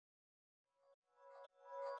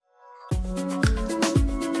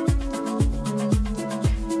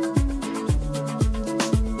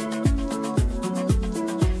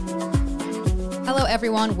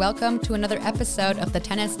everyone. Welcome to another episode of the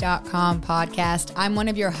Tennis.com podcast. I'm one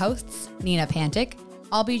of your hosts, Nina Pantic.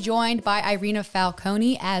 I'll be joined by Irina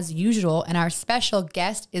Falcone as usual, and our special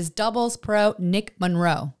guest is doubles pro Nick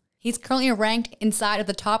Monroe. He's currently ranked inside of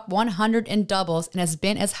the top 100 in doubles and has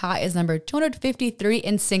been as high as number 253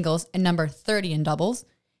 in singles and number 30 in doubles.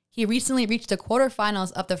 He recently reached the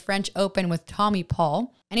quarterfinals of the French Open with Tommy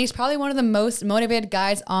Paul, and he's probably one of the most motivated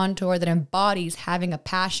guys on tour that embodies having a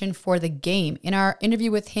passion for the game. In our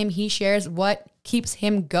interview with him, he shares what keeps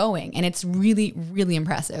him going, and it's really, really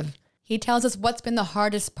impressive. He tells us what's been the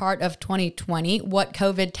hardest part of 2020, what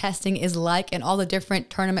COVID testing is like, and all the different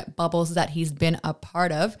tournament bubbles that he's been a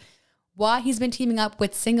part of, why he's been teaming up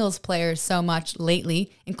with singles players so much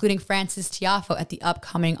lately, including Frances Tiafoe at the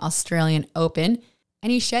upcoming Australian Open. And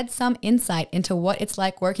he sheds some insight into what it's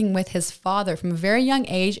like working with his father from a very young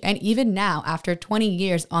age and even now after 20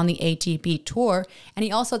 years on the ATP Tour. And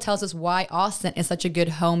he also tells us why Austin is such a good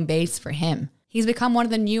home base for him. He's become one of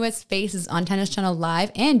the newest faces on Tennis Channel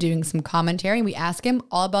Live and doing some commentary. We ask him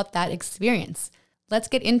all about that experience. Let's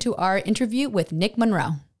get into our interview with Nick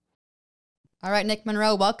Monroe. All right, Nick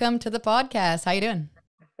Monroe, welcome to the podcast. How you doing?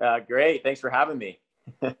 Great. Thanks for having me.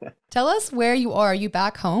 Tell us where you are. Are you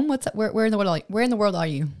back home? Where in the world are you? Where in the world are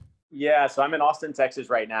you? Yeah, so I'm in Austin, Texas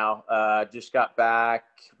right now. Just got back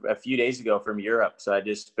a few days ago from Europe. So I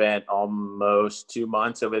just spent almost 2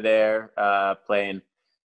 months over there played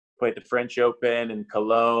the French Open in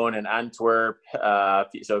Cologne and Antwerp.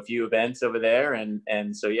 So a few events over there.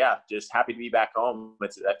 And so, yeah, just happy to be back home.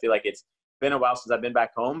 I feel like it's been a while since I've been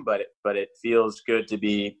back home, but it feels good to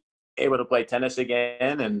be able to play tennis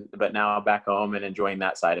again, but now back home and enjoying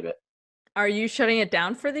that side of it. Are you shutting it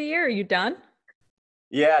down for the year? Are you done?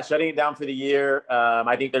 Yeah, shutting it down for the year.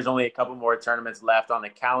 I think there's only a couple more tournaments left on the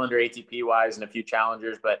calendar, ATP wise, and a few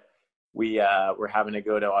challengers, but we're having to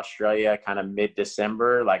go to Australia kind of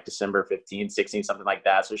mid-December, like December 15th, 16th, something like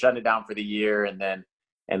that. So shutting it down for the year and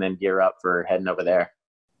then gear up for heading over there.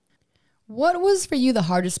 What was for you the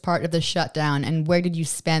hardest part of the shutdown, and where did you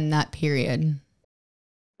spend that period?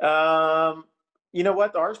 You know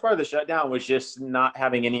what? The hardest part of the shutdown was just not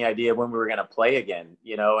having any idea when we were going to play again,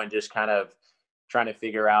 and just kind of trying to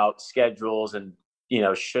figure out schedules and,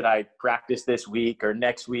 should I practice this week or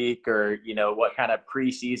next week or, what kind of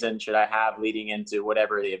preseason should I have leading into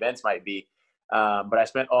whatever the events might be. But I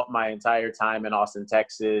spent all my entire time in Austin,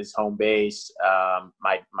 Texas, home base.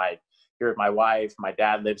 Here with my wife, my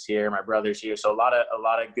dad lives here, my brother's here. So a lot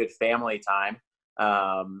of good family time.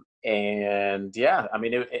 And yeah, I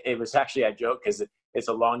mean, it was actually, I joke because it's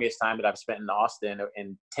the longest time that I've spent in Austin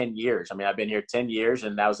in 10 years. I mean, I've been here 10 years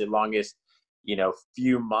and that was the longest,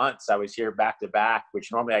 few months I was here back to back,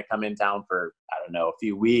 which normally I come in town for, I don't know, a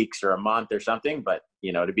few weeks or a month or something. But,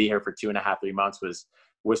 to be here for 2.5, 3 months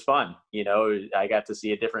was fun. I got to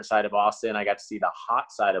see a different side of Austin. I got to see the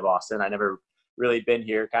hot side of Austin. I never really been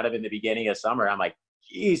here kind of in the beginning of summer. I'm like,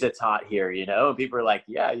 geez, it's hot here, and people are like,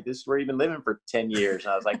 yeah, this is where you've been living for 10 years.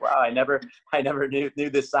 And I was like, wow, I never knew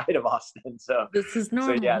this side of Austin. So this is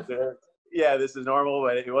normal. So yeah, this is normal,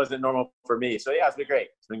 but it wasn't normal for me. So yeah, it's been great.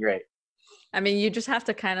 It's been great. I mean, you just have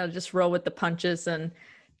to kind of just roll with the punches and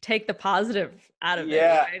take the positive out of it,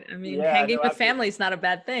 right? I mean, hanging with family is not a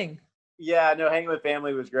bad thing. Yeah, no, hanging with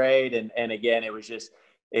family was great. And again, it was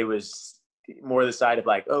more the side of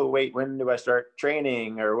like, oh wait, when do I start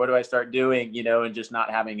training or what do I start doing, and just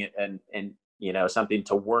not having it and something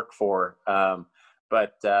to work for.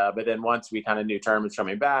 But then once we kind of knew tournaments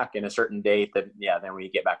coming back and a certain date, then we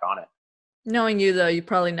get back on it. Knowing you though, you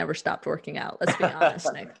probably never stopped working out. Let's be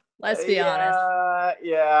honest, Nick. Let's be honest.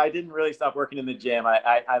 Yeah, I didn't really stop working in the gym.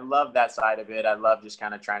 I love that side of it. I love just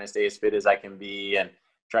kind of trying to stay as fit as I can be and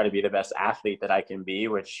try to be the best athlete that I can be,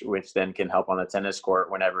 which then can help on the tennis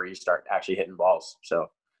court whenever you start actually hitting balls.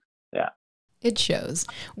 So, yeah. It shows.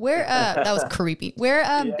 Where that was creepy. Where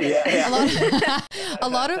a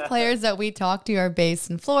lot of players that we talk to are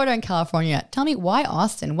based in Florida and California. Tell me, why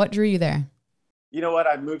Austin? What drew you there? You know what?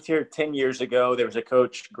 I moved here 10 years ago. There was a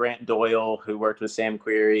coach, Grant Doyle, who worked with Sam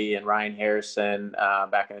Querrey and Ryan Harrison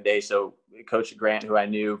back in the day. So Coach Grant, who I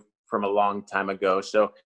knew from a long time ago.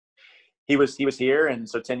 So he was here. And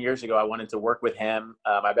so 10 years ago, I wanted to work with him.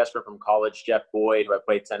 My best friend from college, Jeff Boyd, who I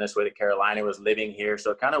played tennis with at Carolina, was living here.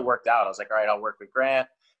 So it kind of worked out. I was like, all right, I'll work with Grant,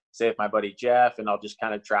 stay with my buddy Jeff, and I'll just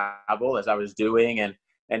kind of travel as I was doing. And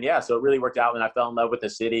yeah, so it really worked out. And I fell in love with the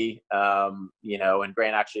city, and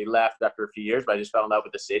Grant actually left after a few years, but I just fell in love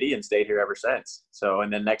with the city and stayed here ever since. So,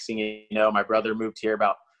 and then next thing you know, my brother moved here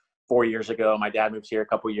about 4 years ago. My dad moved here a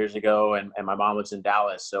couple of years ago, and my mom lives in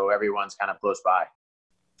Dallas. So everyone's kind of close by.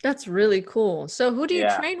 That's really cool. So who do you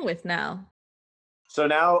train with now? So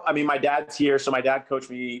now, I mean, my dad's here. So my dad coached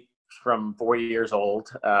me from 4 years old.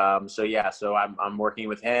 So I'm working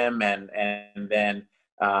with him, and then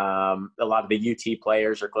a lot of the UT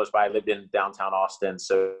players are close by. I lived in downtown Austin,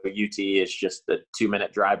 so UT is just a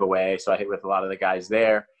 2-minute drive away. So I hit with a lot of the guys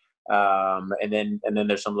there. And then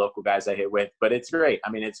there's some local guys I hit with, but it's great. I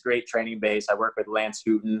mean, it's great training base. I work with Lance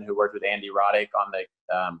Hooten, who worked with Andy Roddick on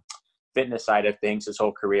the fitness side of things his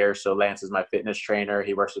whole career. So Lance is my fitness trainer.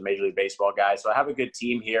 He works with Major League Baseball guys. So I have a good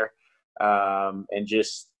team here. And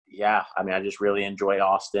just, yeah, I mean, I just really enjoy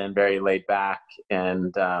Austin, very laid back,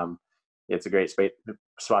 and it's a great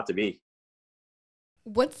spot to be.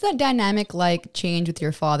 What's that dynamic like change with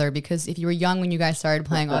your father? Because if you were young when you guys started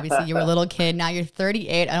playing, obviously you were a little kid. Now you're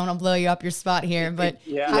 38. I don't want to blow you up your spot here, but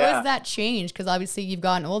how has that changed? Because obviously you've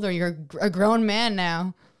gotten older. You're a grown man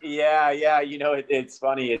now. Yeah. You know, it's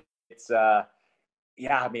funny. I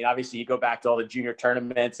mean, obviously you go back to all the junior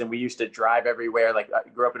tournaments, and we used to drive everywhere. Like, I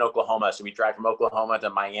grew up in Oklahoma, so we drive from Oklahoma to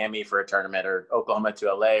Miami for a tournament, or Oklahoma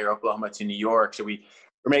to LA, or Oklahoma to New York. So we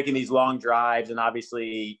were making these long drives, and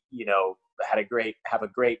obviously, you know, have a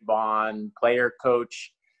great bond, player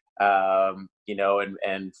coach, you know,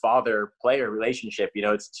 and father player relationship. You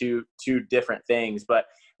know, it's two different things, but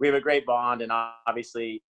we have a great bond. And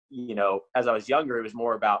obviously, you know, as I was younger, it was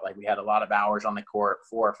more about, like, we had a lot of hours on the court,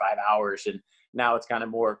 4 or 5 hours, and now it's kind of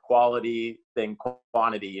more quality than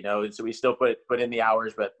quantity, you know. And so we still put in the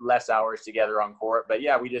hours, but less hours together on court. But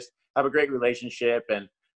yeah, we just have a great relationship, and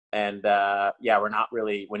we're not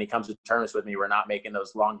really, when he comes to tournaments with me, we're not making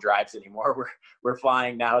those long drives anymore. We're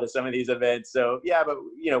flying now to some of these events. So yeah, but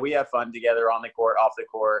you know, we have fun together on the court, off the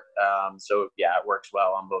court. So yeah, it works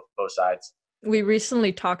well on both sides. We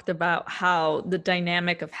recently talked about how the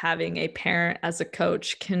dynamic of having a parent as a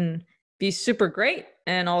coach can be super great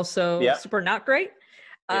and also super not great.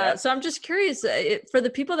 So I'm just curious, for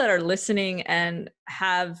the people that are listening and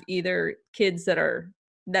have either kids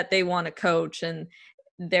that they want to coach, and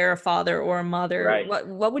they're a father or a mother, right,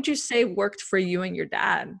 what would you say worked for you and your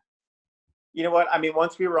dad? You know what? I mean,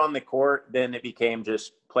 once we were on the court, then it became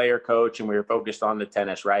just player coach, and we were focused on the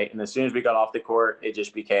tennis, right? And as soon as we got off the court, it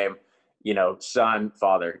just became, you know, son,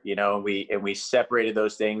 father, you know, and we separated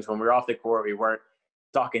those things. When we were off the court, we weren't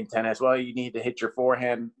talking tennis. Well, you need to hit your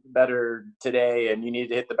forehand better today, and you need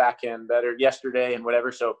to hit the backhand better yesterday, and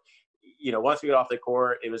whatever. So, you know, once we got off the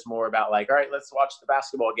court, it was more about, like, all right, let's watch the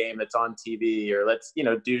basketball game that's on TV, or let's, you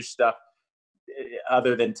know, do stuff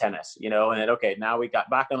other than tennis, you know. And then, okay, now we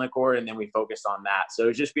got back on the court, and then we focused on that.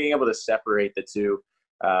 So just being able to separate the two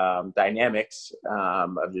dynamics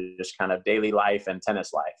of just kind of daily life and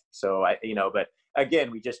tennis life. So but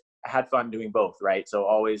again, we just had fun doing both, right? So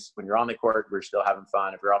always, when you're on the court, we're still having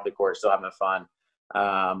fun. If you're off the court, still having fun.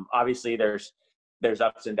 Obviously there's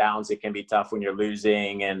ups and downs. It can be tough when you're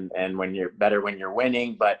losing, and when you're better when you're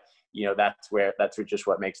winning, but you know, that's just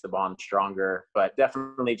what makes the bond stronger. But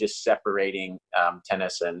definitely just separating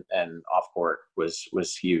tennis and off court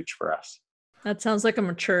was huge for us. That sounds like a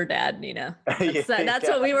mature dad, Nina. That's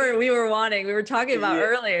what we were wanting. We were talking about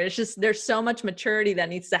earlier. It's just, there's so much maturity that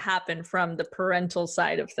needs to happen from the parental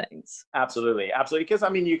side of things. Absolutely. Because I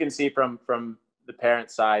mean, you can see from the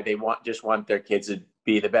parent side, they just want their kids to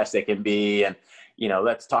be the best they can be, and you know,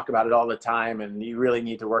 let's talk about it all the time, and you really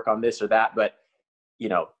need to work on this or that. But you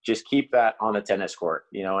know, just keep that on the tennis court,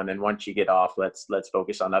 you know, and then once you get off, let's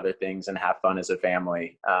focus on other things and have fun as a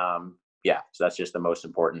family. So that's just the most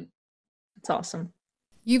important. That's awesome.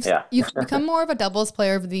 You've become more of a doubles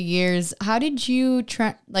player over the years. How did you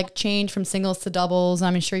change from singles to doubles?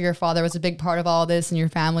 I'm sure your father was a big part of all this, and your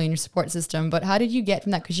family and your support system, but how did you get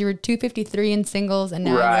from that? Because you were 253 in singles, and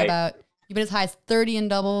now you've been as high as 30 in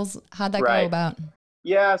doubles. How'd that go about?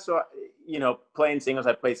 Yeah. So, you know, playing singles,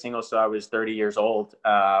 I played singles so I was 30 years old.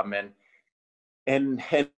 And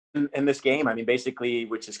in this game, I mean, basically,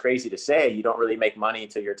 which is crazy to say, you don't really make money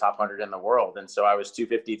till you're top 100 in the world. And so I was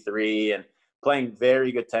 253 and playing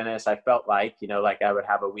very good tennis. I felt like, you know, like I would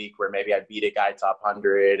have a week where maybe I'd beat a guy top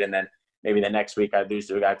 100, and then maybe the next week I'd lose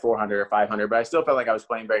to a guy 400 or 500, but I still felt like I was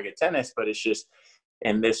playing very good tennis. But it's just,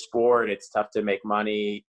 in this sport, it's tough to make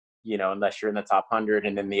money, you know, unless you're in the top 100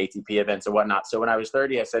 and in the ATP events and whatnot. So when I was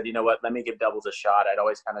 30, I said, you know what, let me give doubles a shot. I'd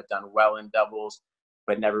always kind of done well in doubles,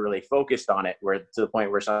 but never really focused on it, where to the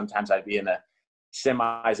point where sometimes I'd be in the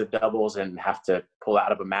semis of doubles and have to pull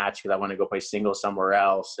out of a match because I want to go play singles somewhere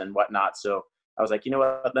else and whatnot. So I was like, you know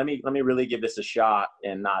what, let me really give this a shot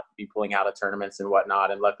and not be pulling out of tournaments and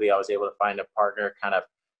whatnot. And luckily I was able to find a partner kind of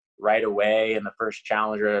right away in the first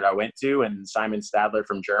challenger that I went to, and Simon Stadler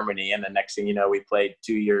from Germany. And the next thing you know, we played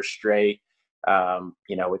 2 years straight.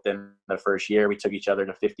 You know, within the first year, we took each other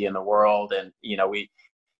to 50 in the world. And, you know,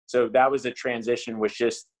 So that was a transition, was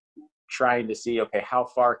just trying to see, okay, how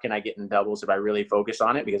far can I get in doubles if I really focus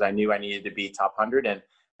on it? Because I knew I needed to be top 100. And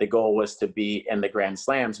the goal was to be in the Grand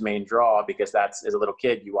Slams main draw, because that's, as a little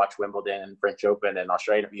kid, you watch Wimbledon and French Open and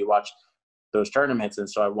Australia, you watch those tournaments. And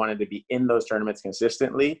so I wanted to be in those tournaments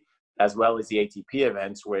consistently, as well as the ATP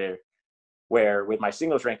events where with my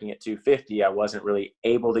singles ranking at 250, I wasn't really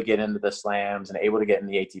able to get into the slams and able to get in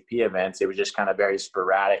the ATP events. It was just kind of very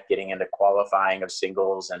sporadic getting into qualifying of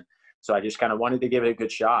singles. And so I just kind of wanted to give it a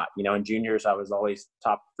good shot. You know, in juniors, I was always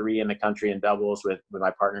top 3 in the country in doubles with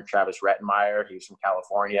my partner, Travis Rettenmeyer. He's from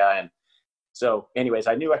California. And so anyways,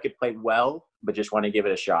 I knew I could play well, but just want to give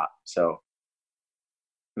it a shot. So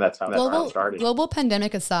that's how it started. Global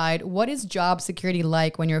pandemic aside, what is job security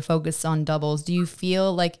like when you're focused on doubles? Do you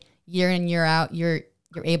feel like year in, year out, you're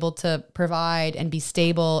able to provide and be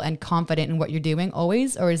stable and confident in what you're doing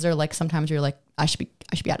always? Or is there like sometimes you're like, I should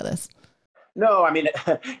be out of this? No, I mean,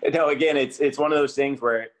 no, again, it's one of those things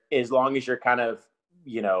where as long as you're kind of,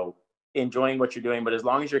 you know, enjoying what you're doing, but as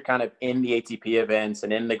long as you're kind of in the ATP events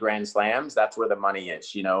and in the Grand Slams, that's where the money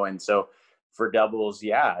is, you know? And so for doubles,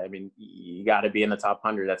 yeah, I mean, you got to be in the top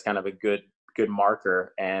 100. That's kind of a good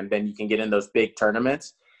marker. And then you can get in those big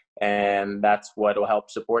tournaments, and that's what will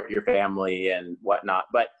help support your family and whatnot.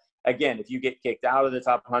 But again, if you get kicked out of the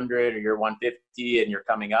top 100 or you're 150 and you're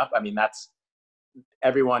coming up, I mean, that's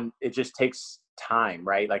everyone, it just takes time,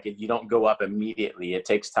 right? Like if you don't go up immediately, it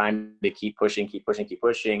takes time to keep pushing.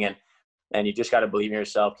 And you just got to believe in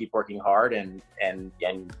yourself, keep working hard, and,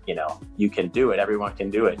 you know, you can do it. Everyone can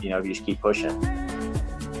do it. You know, if you just keep pushing.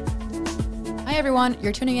 Hi, everyone.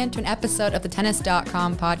 You're tuning in to an episode of the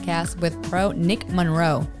Tennis.com podcast with pro Nick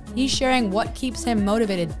Monroe. He's sharing what keeps him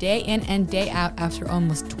motivated day in and day out after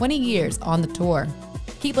almost 20 years on the tour.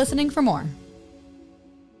 Keep listening for more.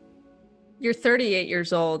 You're 38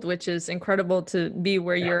 years old, which is incredible to be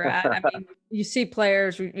where you're at. I mean, you see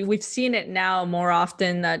players, we've seen it now more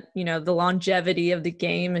often that, you know, the longevity of the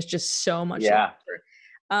game is just so much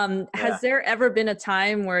longer. Has there ever been a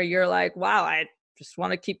time where you're like, wow, I just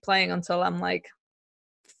want to keep playing until I'm like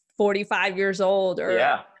 45 years old?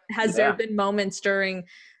 Or has there been moments during,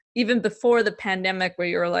 even before the pandemic, where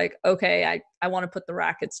you're like, okay, I want to put the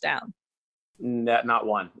rackets down? Not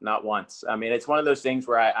once. I mean, it's one of those things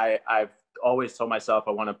where I've always told myself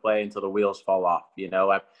I want to play until the wheels fall off. You know,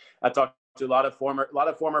 I've talked to a lot of former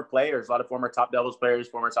players, a lot of former top doubles players,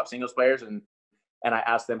 former top singles players. And I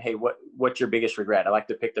asked them, hey, what's your biggest regret? I like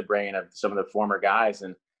to pick the brain of some of the former guys,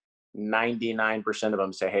 and 99% of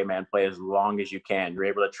them say, hey man, play as long as you can. You're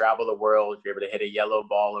able to travel the world. You're able to hit a yellow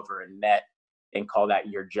ball over a net and call that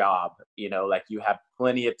your job. You know, like you have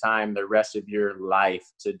plenty of time the rest of your life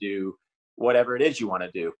to do whatever it is you want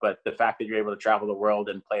to do. But the fact that you're able to travel the world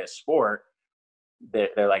and play a sport,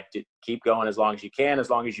 they're like, keep going as long as you can, as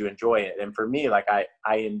long as you enjoy it. And for me, like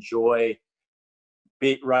I enjoy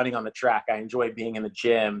running on the track. I enjoy being in the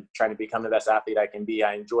gym, trying to become the best athlete I can be.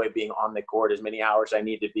 I enjoy being on the court as many hours I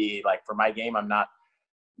need to be. Like for my game, I'm not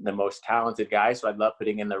the most talented guy, so I love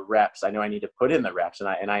putting in the reps. I know I need to put in the reps,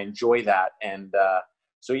 and I enjoy that. And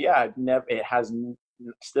so yeah, it has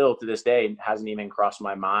still to this day hasn't even crossed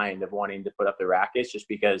my mind of wanting to put up the rackets, just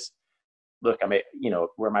because look, you know,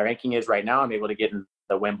 where my ranking is right now, I'm able to get in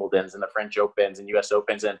the Wimbledons and the French Opens and US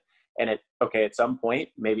Opens, and at some point,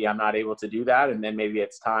 maybe I'm not able to do that. And then maybe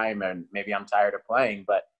it's time, and maybe I'm tired of playing,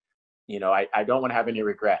 but you know, I don't want to have any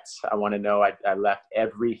regrets. I want to know I left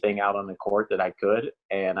everything out on the court that I could,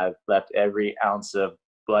 and I've left every ounce of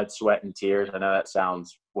blood, sweat, and tears. I know that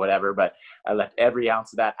sounds whatever, but I left every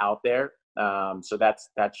ounce of that out there. So that's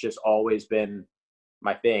just always been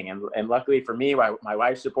my thing. And luckily for me, my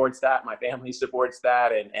wife supports that, my family supports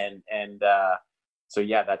that. And so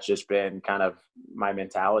yeah, that's just been kind of my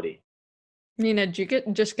mentality. Nina, did you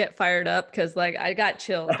just get fired up? Cause like I got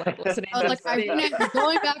chills like listening I was like, I'm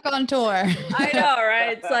going back on tour. I know,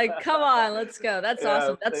 right? It's like, come on, let's go. That's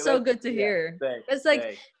awesome. That's so good to hear. It's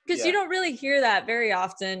like, because you don't really hear that very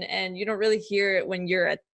often, and you don't really hear it when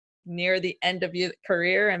you're near the end of your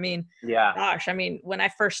career. I mean, gosh, I mean, when I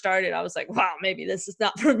first started, I was like, wow, maybe this is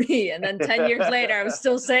not for me. And then 10 years later, I was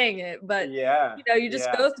still saying it. But you know, you just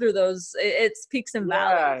go through those, it's peaks and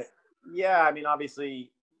valleys. Yeah. I mean,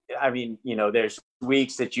 obviously, you know, there's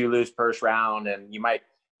weeks that you lose first round, and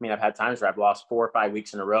I've had times where I've lost 4 or 5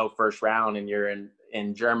 weeks in a row, first round, and you're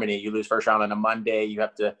in Germany, you lose first round on a Monday, you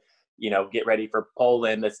have to, you know, get ready for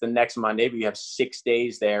Poland. That's the next Monday, but you have 6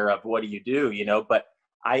 days there of what do you do, you know, but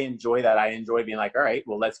I enjoy that. I enjoy being like, all right,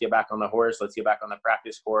 well, let's get back on the horse. Let's get back on the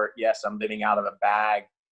practice court. Yes, I'm living out of a bag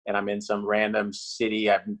and I'm in some random city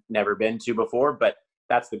I've never been to before, but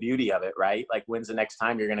that's the beauty of it, right? Like, when's the next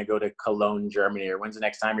time you're going to go to Cologne, Germany, or when's the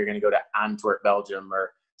next time you're going to go to Antwerp, Belgium,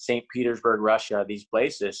 or St. Petersburg, Russia, these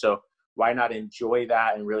places. So why not enjoy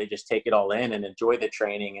that and really just take it all in and enjoy the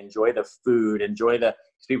training, enjoy the food, enjoy the,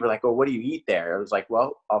 people are like, oh, what do you eat there? I was like,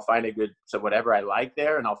 well, I'll find a good, so whatever I like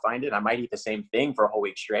there, and I'll find it. I might eat the same thing for a whole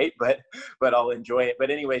week straight, but I'll enjoy it.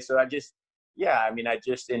 But anyway, so I just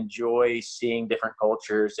enjoy seeing different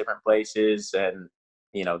cultures, different places. And,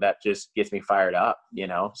 that just gets me fired up,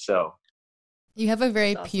 so. You have a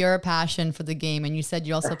very pure passion for the game. And you said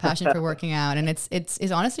you're also passionate for working out. And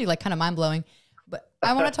it's honestly like kind of mind blowing. But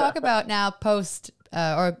I want to talk about now post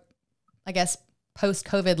COVID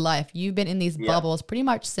life. You've been in these bubbles pretty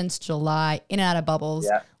much since July, in and out of bubbles,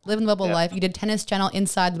 living the bubble life. You did Tennis Channel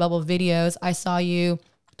Inside the Bubble videos. I saw you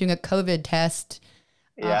doing a COVID test.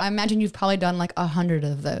 I imagine you've probably done like 100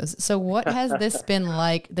 of those. So what has this been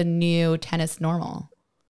like, the new tennis normal?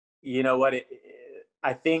 You know what?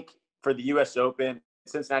 I think for the U.S. Open,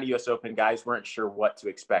 Cincinnati U.S. Open, guys weren't sure what to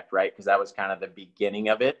expect, right? Because that was kind of the beginning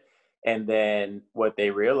of it. And then what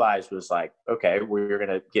they realized was like, okay, we're going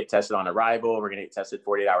to get tested on arrival. We're going to get tested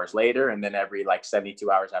 48 hours later. And then every like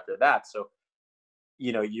 72 hours after that. So,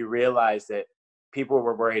 you realize that people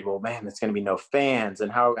were worried, well, man, there's going to be no fans.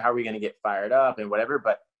 And how are we going to get fired up and whatever?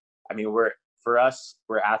 But I mean, we're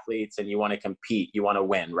athletes, and you want to compete, you want to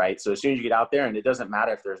win, right? So as soon as you get out there, and it doesn't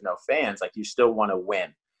matter if there's no fans, like, you still want to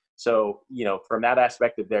win. So, from that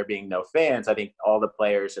aspect of there being no fans, I think all the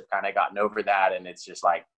players have kind of gotten over that. And it's just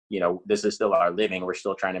like, this is still our living. We're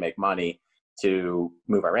still trying to make money to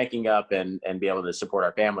move our ranking up and be able to support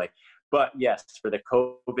our family. But yes, for the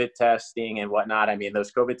COVID testing and whatnot, I mean,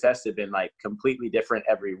 those COVID tests have been like completely different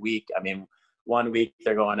every week. I mean, 1 week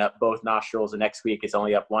they're going up both nostrils. The next week it's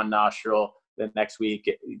only up one nostril. The next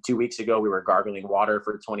week, 2 weeks ago, we were gargling water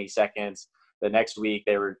for 20 seconds. The next week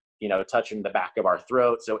they were, touching the back of our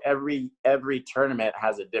throat. So every tournament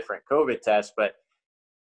has a different COVID test, but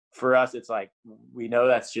for us, it's like, we know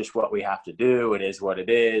that's just what we have to do. It is what it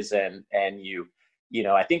is. And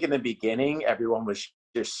I think in the beginning, everyone was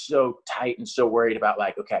just so tight and so worried about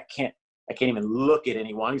like, okay, I can't even look at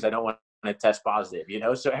anyone because I don't want to test positive,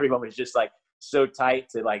 So everyone was just like so tight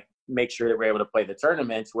to like make sure that we're able to play the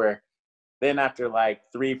tournaments, where then after like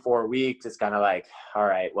 3-4 weeks, it's kind of like, all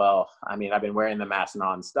right, well, I mean, I've been wearing the mask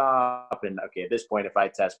nonstop, and okay, at this point, if I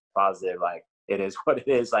test positive, like, it is what it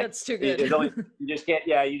is. Like, that's too good. You just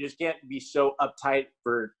can't be so uptight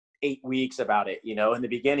for 8 weeks about it. In the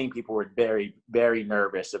beginning, people were very, very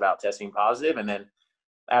nervous about testing positive. And then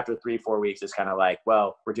after 3-4 weeks, it's kind of like,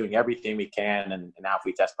 well, we're doing everything we can. And now if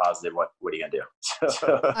we test positive, what are you going to do?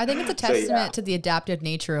 So, I think it's a testament to the adaptive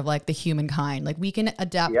nature of like the humankind. Like, we can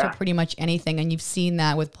adapt to pretty much anything. And you've seen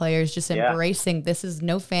that with players just embracing this is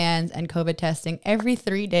no fans and COVID testing every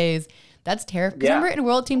 3 days. That's terrible. Because remember, in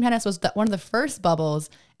World Team Tennis was one of the first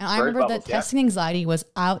bubbles. And I remember that testing anxiety was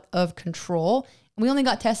out of control. And we only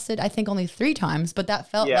got tested, I think, only 3 times. But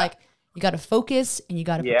that felt like you got to focus and you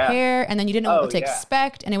got to prepare. And then you didn't know what to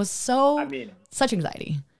expect. And it was such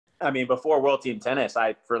anxiety. I mean, before World Team Tennis,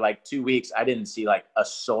 for like 2 weeks, I didn't see like a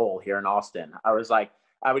soul here in Austin. I was like,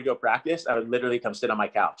 I would go practice. I would literally come sit on my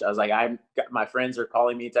couch. I was like, my friends are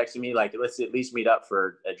calling me, texting me, like, let's at least meet up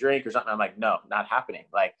for a drink or something. I'm like, no, not happening.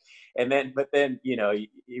 Like, but then,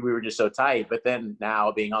 we were just so tight. But then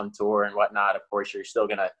now being on tour and whatnot, of course, you're still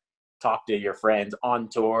going to talk to your friends on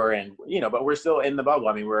tour and, but we're still in the bubble.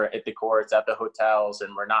 I mean, we're at the courts, at the hotels,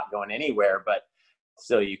 and we're not going anywhere. But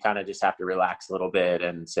still, you kind of just have to relax a little bit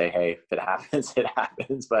and say, hey, if it happens, it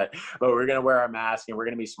happens. But we're going to wear our mask and we're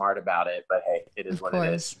going to be smart about it. But hey, it is what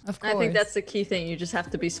it is. Of course. I think that's the key thing. You just have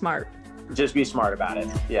to be smart. Just be smart about it.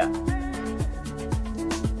 Yeah.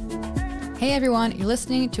 Hey everyone, you're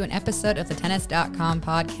listening to an episode of the Tennis.com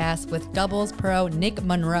podcast with doubles pro Nick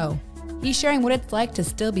Monroe. He's sharing what it's like to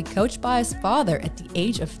still be coached by his father at the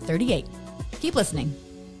age of 38. Keep listening.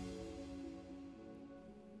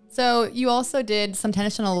 So you also did some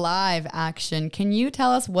Tennis Channel live action. Can you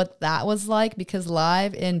tell us what that was like? Because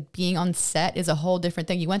live and being on set is a whole different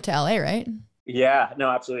thing. You went to LA, right? Yeah, no,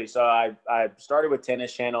 absolutely. So I started with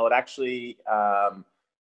Tennis Channel. It actually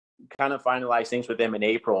kind of finalized things with them in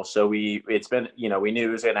April. So we knew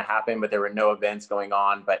it was going to happen, but there were no events going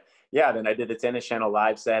on. But yeah, then I did the Tennis Channel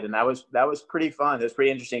live set, and that was pretty fun. It was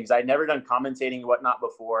pretty interesting because I'd never done commentating and whatnot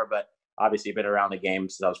before, but obviously been around the game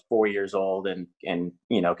since I was 4 years old and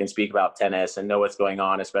can speak about tennis and know what's going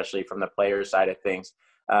on, especially from the player side of things.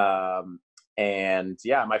 And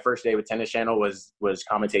yeah, my first day with Tennis Channel was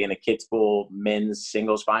commentating the kids pool men's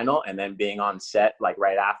singles final and then being on set like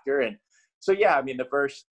right after. And so, yeah, I mean, that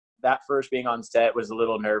first being on set was a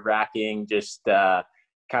little nerve wracking, just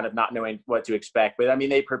kind of not knowing what to expect. But I mean,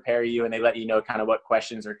 they prepare you and they let you know kind of what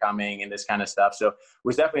questions are coming and this kind of stuff. So it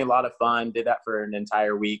was definitely a lot of fun. Did that for an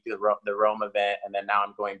entire week, the Rome event. And then now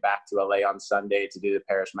I'm going back to LA on Sunday to do the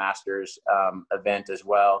Paris Masters event as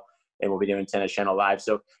well. And we'll be doing Tennis Channel Live.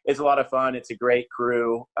 So it's a lot of fun. It's a great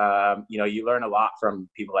crew. You learn a lot from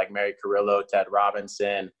people like Mary Carrillo, Ted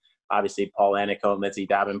Robinson, obviously Paul Anico, Lindsay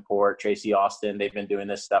Davenport, Tracy Austin. They've been doing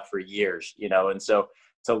this stuff for years, and so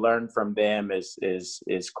to learn from them is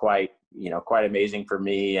quite amazing for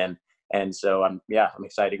me. And so I'm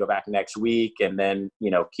excited to go back next week and then,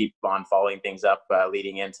 keep on following things up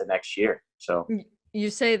leading into next year. So you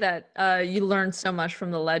say that you learned so much from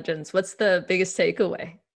the legends. What's the biggest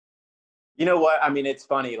takeaway? You know what? I mean, it's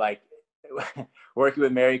funny, like working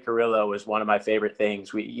with Mary Carrillo was one of my favorite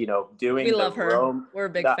things. We love her. We're a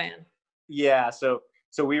big fan. Yeah. So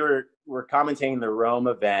we're commentating the Rome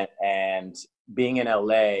event, and being in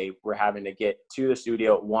LA, we're having to get to the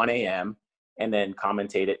studio at 1 a.m. and then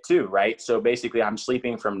commentate at 2, right? So basically I'm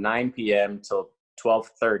sleeping from 9 p.m. till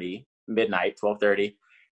 12:30, midnight, 12:30,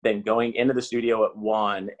 then going into the studio at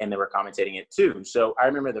 1, and then we're commentating at 2. So I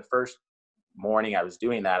remember the first morning I was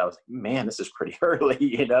doing that, I was like, man, this is pretty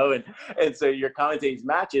early, and so you're commentating these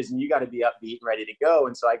matches and you got to be upbeat and ready to go.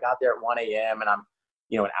 And so I got there at 1 a.m. and I'm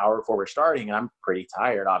an hour before we're starting, and I'm pretty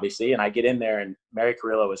tired, obviously. And I get in there, and Mary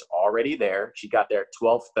Carrillo was already there. She got there at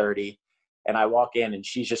 12:30, and I walk in, and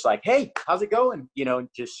she's just like, "Hey, how's it going?"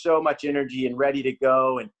 Just so much energy and ready to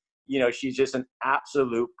go. And she's just an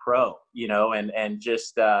absolute pro. And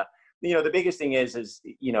just the biggest thing is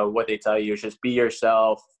what they tell you is just be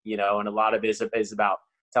yourself. And a lot of it is about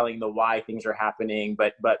telling the why things are happening,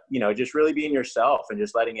 but just really being yourself and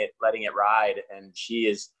just letting it ride. And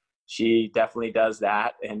she definitely does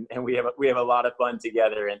that. And we have a lot of fun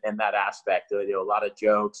together in that aspect. A lot of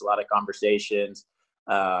jokes, a lot of conversations.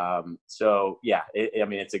 So yeah,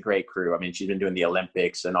 it's a great crew. I mean, she's been doing the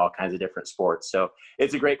Olympics and all kinds of different sports. So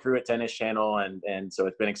it's a great crew at Tennis Channel. And so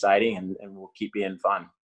it's been exciting and we'll keep being fun.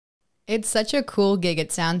 It's such a cool gig.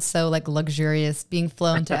 It sounds so like luxurious, being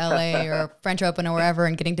flown to LA or French Open or wherever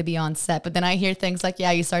and getting to be on set. But then I hear things like,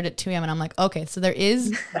 yeah, you start at 2 a.m. and I'm like, okay, so there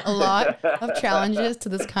is a lot of challenges to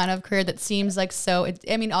this kind of career that seems like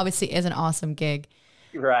obviously is an awesome gig.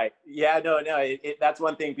 Right. Yeah, no. That's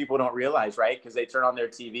one thing people don't realize, right? Because they turn on their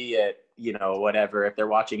TV at, whatever, if they're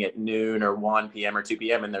watching at noon or 1 p.m. or 2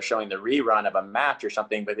 p.m. and they're showing the rerun of a match or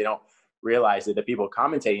something, but they don't realize that the people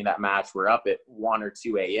commentating that match were up at 1 or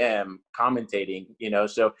 2 a.m. commentating,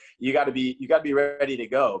 so you got to be ready to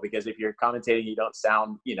go, because if you're commentating, you don't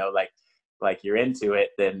sound, like you're into it,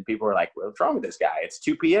 then people are like, what's wrong with this guy? It's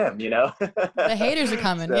 2 p.m., The haters are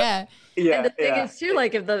coming. So, yeah. And the thing is too,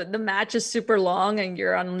 like if the match is super long and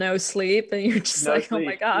you're on no sleep and you're just oh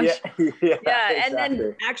my gosh. Yeah. Exactly. And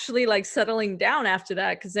then actually like settling down after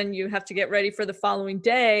that, because then you have to get ready for the following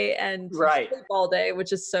day and sleep all day,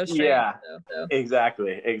 which is so strange. Yeah, so.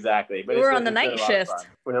 Exactly. But we're on the night shift.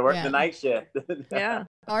 We're working the night shift. Yeah.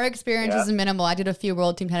 Our experience is minimal. I did a few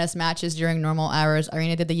World Team Tennis matches during normal hours.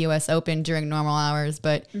 Irina did the U.S. Open during normal hours,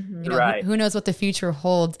 but who knows what the future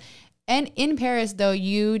holds. And in Paris, though,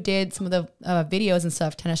 you did some of the videos and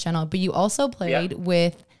stuff, Tennis Channel, but you also played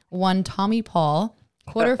with one Tommy Paul,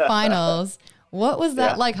 quarterfinals. What was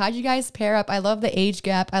that like? How'd you guys pair up? I love the age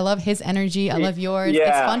gap. I love his energy. I love yours. It's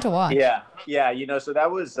fun to watch. Yeah. So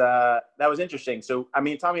that was interesting. So, I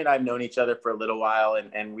mean, Tommy and I have known each other for a little while,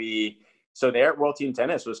 and so there at World Team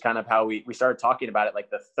Tennis was kind of how we started talking about it. Like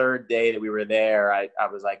the third day that we were there, I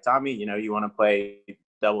was like, Tommy, you want to play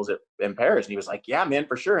doubles in Paris? And he was like, yeah, man,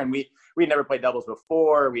 for sure. And we'd never played doubles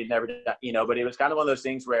before. We'd never, but it was kind of one of those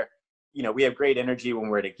things where, we have great energy when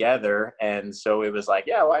we're together. And so it was like,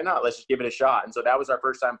 yeah, why not? Let's just give it a shot. And so that was our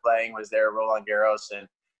first time playing, was there at Roland Garros.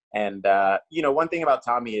 And one thing about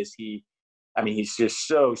Tommy is he's just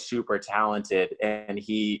so super talented,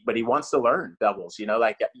 but he wants to learn doubles,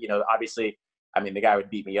 obviously, the guy would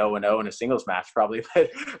beat me 0-0 in a singles match probably,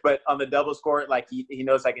 but on the doubles court, like he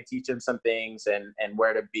knows I can teach him some things and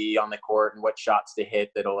where to be on the court and what shots to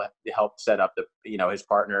hit that'll help set up his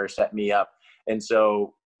partner, set me up. And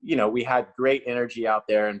so, we had great energy out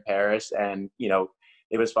there in Paris, and,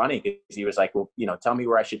 it was funny because he was like, well, tell me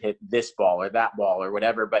where I should hit this ball or that ball or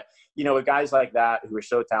whatever. But, with guys like that who are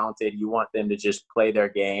so talented, you want them to just play their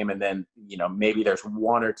game. And then, maybe there's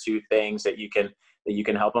one or two things that you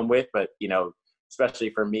can help them with. But, especially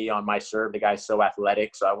for me on my serve, the guy's so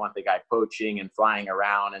athletic. So I want the guy poaching and flying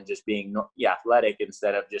around and just being athletic,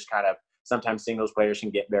 instead of just kind of, sometimes singles players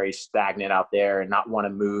can get very stagnant out there and not want to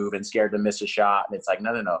move and scared to miss a shot. And it's like,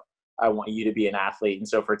 no, I want you to be an athlete. And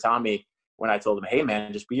so for Tommy, when I told him, hey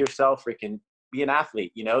man, just be yourself, freaking be an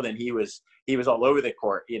athlete, then he was all over the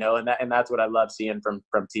court, and that's what I love seeing from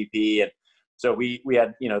TP. And so we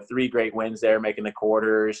had, 3 great wins there, making the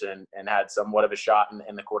quarters and had somewhat of a shot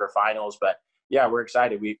in the quarterfinals. But yeah, we're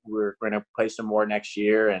excited. We're going to play some more next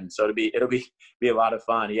year. And so it'll be a lot of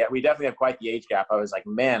fun. Yeah, we definitely have quite the age gap. I was like,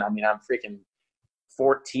 man, I'm freaking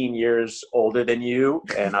 14 years older than you.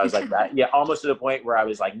 And I was like that. Yeah. Almost to the point where I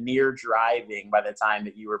was like near driving by the time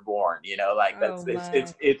that you were born,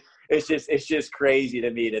 it's just crazy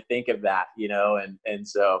to me to think of that, and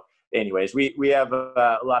so anyways, we have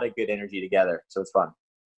a lot of good energy together. So it's fun.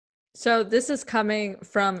 So this is coming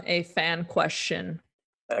from a fan question.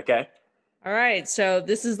 Okay. All right. So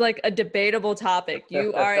this is like a debatable topic.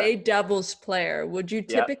 You are a doubles player. Would you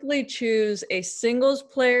typically choose a singles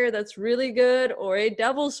player that's really good or a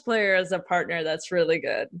doubles player as a partner that's really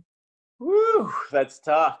good? Woo, that's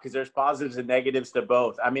tough because there's positives and negatives to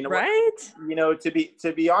both. I mean, right?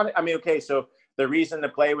 To be honest, I mean, okay, so the reason to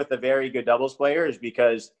play with a very good doubles player is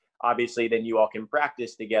because obviously then you all can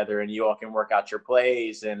practice together and you all can work out your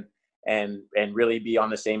plays and really be on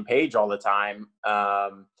the same page all the time.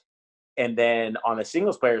 And then on the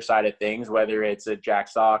singles player side of things, whether it's a Jack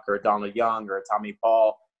Sock or a Donald Young or a Tommy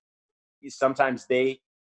Paul, sometimes they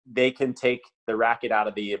can take the racket out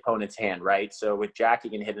of the opponent's hand, right? So with Jack, he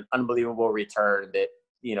can hit an unbelievable return that,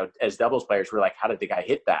 as doubles players, we're like, how did the guy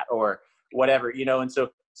hit that? Or whatever, and so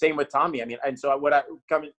same with Tommy. I mean, and so what I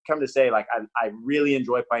come to say, like, I really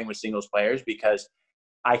enjoy playing with singles players because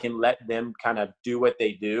I can let them kind of do what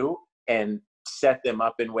they do and set them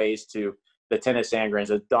up in ways to the Tennis Sandgrens,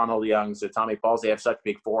 the Donald Youngs, the Tommy Pauls. They have such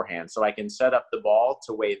big forehands, so I can set up the ball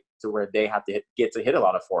to where they have to get a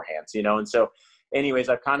lot of forehands, and so anyways,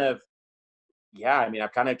 I've kind of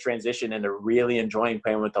transitioned into really enjoying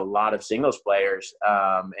playing with a lot of singles players,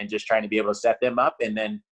 and just trying to be able to set them up and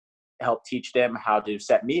then help teach them how to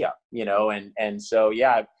set me up, and so,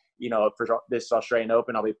 yeah, for this Australian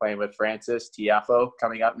Open, I'll be playing with Francis Tiafoe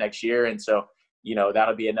coming up next year. And so,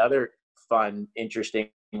 that'll be another fun, interesting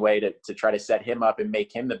way to try to set him up and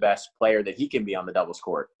make him the best player that he can be on the doubles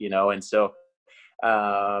court, and so,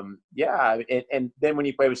 yeah. And then when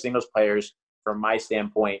you play with singles players, from my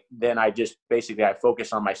standpoint, then I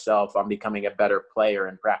focus on myself, on becoming a better player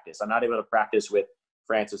in practice. I'm not able to practice with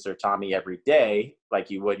Francis or Tommy every day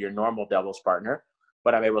like you would your normal doubles partner,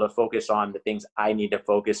 but I'm able to focus on the things I need to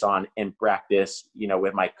focus on in practice,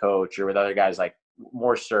 with my coach or with other guys, like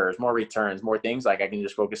more serves, more returns, more things. Like I can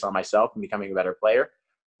just focus on myself and becoming a better player,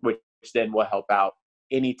 which then will help out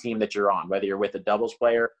any team that you're on, whether you're with a doubles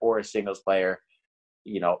player or a singles player.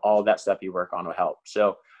 All that stuff you work on will help.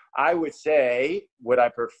 So I would say, would I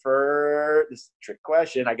prefer, this is a trick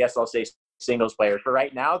question, I guess I'll say singles player. For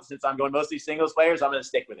right now, since I'm going mostly singles players, I'm going to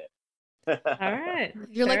stick with it. All right.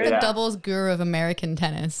 You're like the doubles guru of American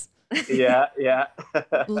tennis. Yeah.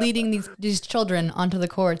 Leading these children onto the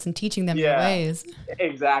courts and teaching them your ways.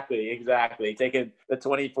 Exactly. Taking the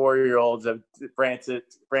 24-year-olds of Francis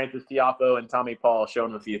Tiafoe and Tommy Paul,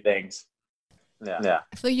 showing them a few things. Yeah.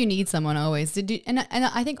 I feel like you need someone always. And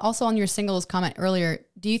I think also on your singles comment earlier,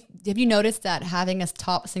 have you noticed that having a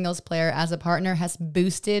top singles player as a partner has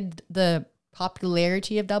boosted the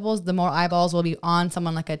popularity of doubles? The more eyeballs will be on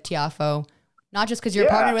someone like a Tiafoe, not just because you're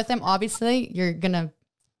partnered with them. Obviously, you're gonna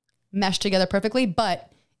mesh together perfectly.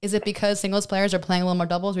 But is it because singles players are playing a little more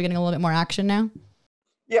doubles? We're getting a little bit more action now.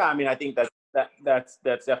 Yeah, I mean, I think that's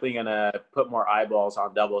definitely going to put more eyeballs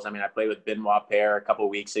on doubles. I mean, I played with Benoit Paire a couple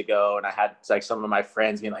of weeks ago, and I had like some of my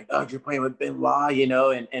friends being like, "Oh, you're playing with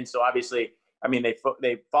Benoit," and so obviously, I mean,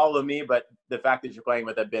 they follow me, but the fact that you're playing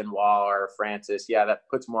with a Benoit or a Francis, that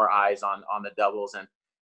puts more eyes on the doubles,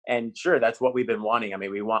 and sure, that's what we've been wanting. I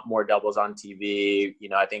mean, we want more doubles on TV.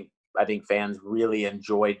 I think fans really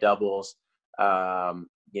enjoy doubles.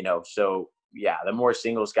 So. Yeah, the more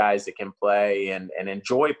singles guys that can play and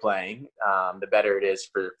enjoy playing, the better it is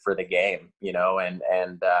for the game, and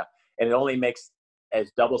it only makes,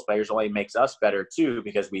 as doubles players, only makes us better too,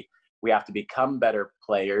 because we have to become better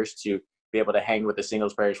players to be able to hang with the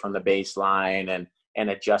singles players from the baseline and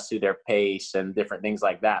adjust to their pace and different things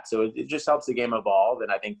like that. So it just helps the game evolve,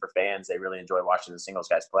 and I think for fans, they really enjoy watching the singles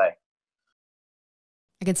guys play.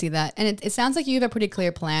 I can see that. And it sounds like you have a pretty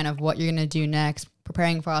clear plan of what you're going to do next,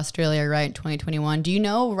 preparing for Australia, right, 2021. Do you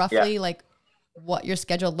know roughly like what your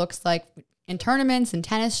schedule looks like in tournaments and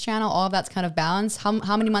tennis channel? All of that's kind of balanced. How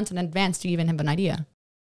many months in advance do you even have an idea?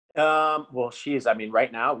 Well, I mean,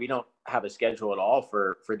 right now we don't have a schedule at all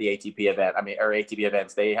for the ATP event. I mean, or ATP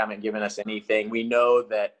events. They haven't given us anything. We know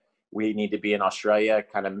that we need to be in Australia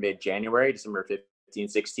kind of mid-January, December 15,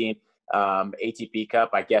 16. ATP Cup,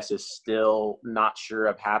 I guess, is still not sure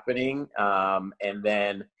of happening. And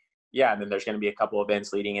then yeah, and then there's going to be a couple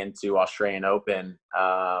events leading into Australian Open.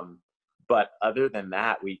 But other than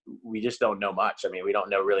that, we just don't know much. I mean, we don't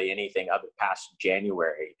know really anything other past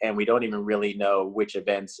January, and we don't even really know which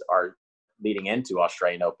events are leading into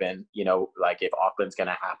Australian Open, you know, like if Auckland's going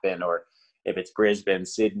to happen or if it's Brisbane,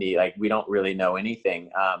 Sydney, like we don't really know anything.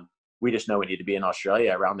 We just know we need to be in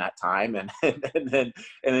Australia around that time and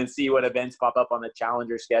then see what events pop up on the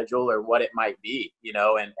challenger schedule or what it might be, you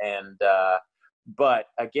know, but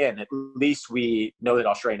again, at least we know that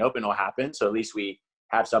Australian Open will happen. So at least we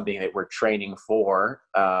have something that we're training for.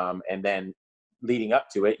 And then leading up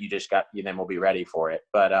to it, then we'll be ready for it.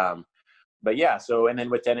 But yeah, so, and then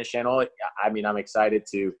with Tennis Channel, I mean, I'm excited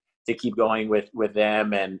to keep going with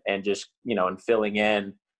them and just, you know, and filling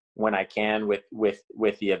in when I can with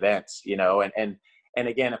the events, you know, and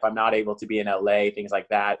again, if I'm not able to be in LA, things like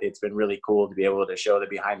that, it's been really cool to be able to show the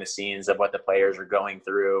behind the scenes of what the players are going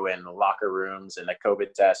through and the locker rooms and the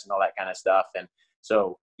COVID test and all that kind of stuff. And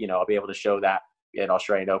so, you know, I'll be able to show that at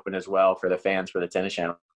Australian Open as well for the fans for the Tennis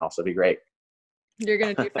Channel. Also be great. You're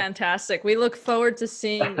going to do fantastic. We look forward to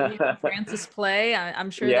seeing you and Francis play.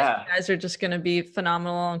 I'm sure that you guys are just going to be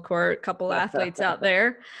phenomenal on court. A couple athletes out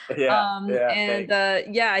there.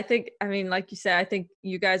 I think, I mean, like you said, I think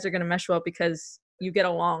you guys are going to mesh well because you get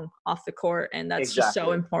along off the court, and that's just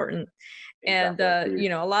so important. Exactly. And, you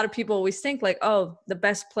know, a lot of people always think like, oh, the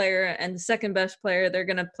best player and the second best player, they're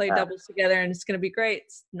going to play doubles together and it's going to be great.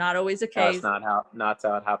 It's not always the case. That's not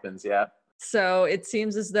how it happens. Yeah. So it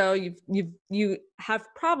seems as though you have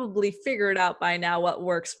probably figured out by now what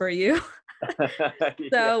works for you.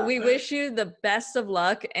 So we wish you the best of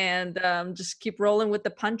luck, and just keep rolling with the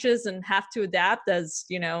punches and have to adapt as,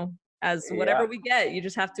 you know, as whatever we get. You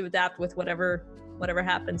just have to adapt with whatever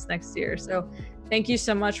happens next year. So thank you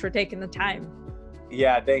so much for taking the time.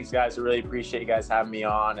 Yeah, thanks guys. I really appreciate you guys having me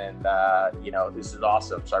on, and you know, this is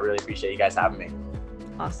awesome. So I really appreciate you guys having me.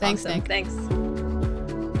 Awesome. Thanks, Nick. Thanks.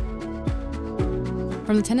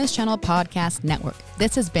 From the Tennis Channel Podcast Network,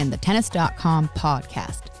 this has been the Tennis.com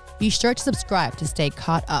podcast. Be sure to subscribe to stay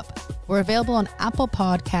caught up. We're available on Apple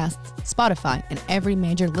Podcasts, Spotify, and every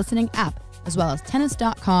major listening app, as well as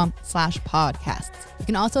tennis.com/podcasts. You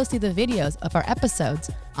can also see the videos of our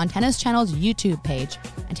episodes on Tennis Channel's YouTube page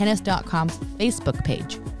and Tennis.com's Facebook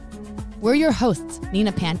page. We're your hosts,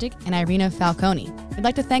 Nina Pantic and Irina Falcone. We'd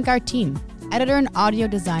like to thank our team, editor and audio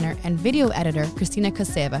designer and video editor Christina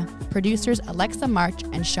Koseva, producers Alexa March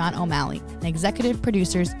and Sean O'Malley, and executive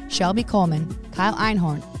producers Shelby Coleman, Kyle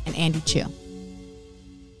Einhorn, and Andy Chu.